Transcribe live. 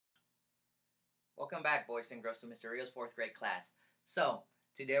Welcome back, boys and girls, to Mr. Rio's 4th grade class. So,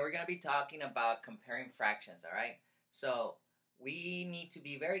 today we're going to be talking about comparing fractions, alright? So, we need to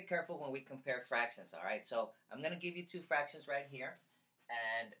be very careful when we compare fractions, alright? So, I'm going to give you two fractions right here,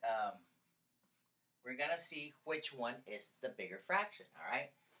 and we're going to see which one is the bigger fraction,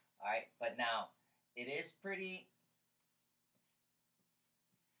 alright? Alright, but now, it is pretty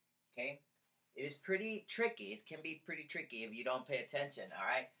tricky. It can be pretty tricky if you don't pay attention,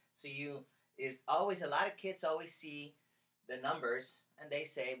 alright? So it's always, a lot of kids always see the numbers and they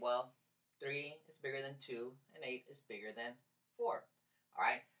say, well, 3 is bigger than 2 and 8 is bigger than 4,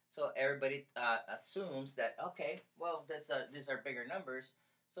 alright? So everybody assumes that, okay, well, these are bigger numbers,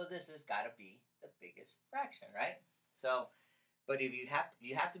 so this has got to be the biggest fraction, right? So, but if you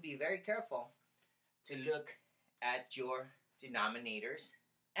have to be very careful to look at your denominators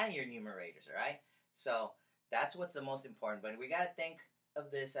and your numerators, all right? So that's what's the most important. But we got to think of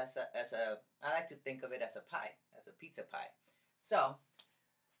this as I like to think of it as a pie, as a pizza pie. So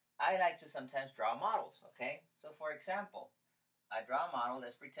I like to sometimes draw models, okay? So for example, I draw a model.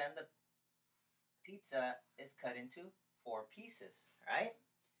 Let's pretend the pizza is cut into 4 pieces, right?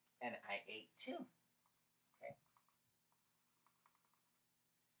 And I ate 2, okay?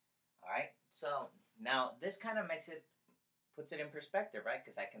 All right, so now this kind of puts it in perspective, right?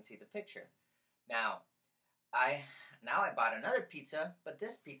 Because I can see the picture. Now I bought another pizza, but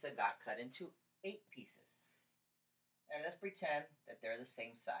this pizza got cut into 8 pieces. And let's pretend that they're the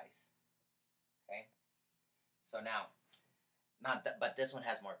same size. Okay? So but this one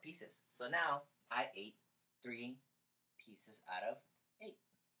has more pieces. So now I ate 3 pieces out of 8.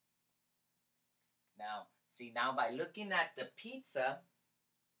 Now by looking at the pizza,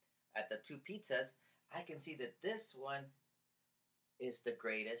 at the 2 pizzas, I can see that this one is the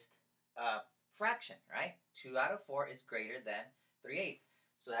greatest fraction, right? 2 out of 4 is greater than 3/8.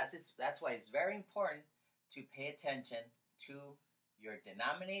 So that's why it's very important to pay attention to your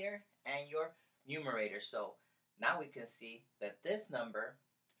denominator and your numerator. So now we can see that this number,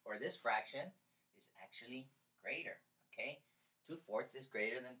 or this fraction, is actually greater, okay? 2/4 is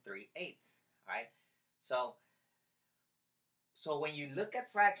greater than 3/8, all right? So when you look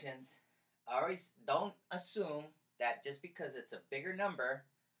at fractions, always don't assume that just because it's a bigger number,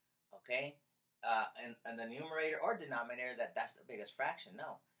 okay, and the numerator or denominator, that's the biggest fraction.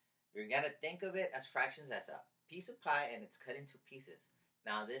 No. You're going to think of it as fractions as a piece of pie and it's cut into pieces.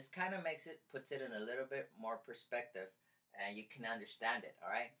 Now this kind of puts it in a little bit more perspective and you can understand it, all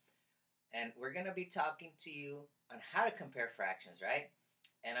right? And we're going to be talking to you on how to compare fractions, right?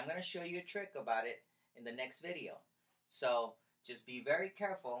 And I'm going to show you a trick about it in the next video. So just be very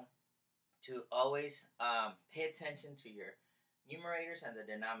careful to always pay attention to your numerators and the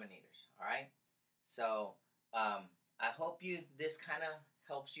denominators, all right? So I hope this kind of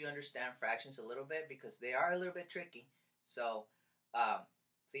helps you understand fractions a little bit because they are a little bit tricky. So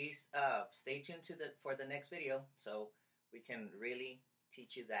please stay tuned for the next video so we can really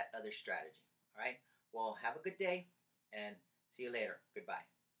teach you that other strategy, all right? Well, have a good day and see you later. Goodbye.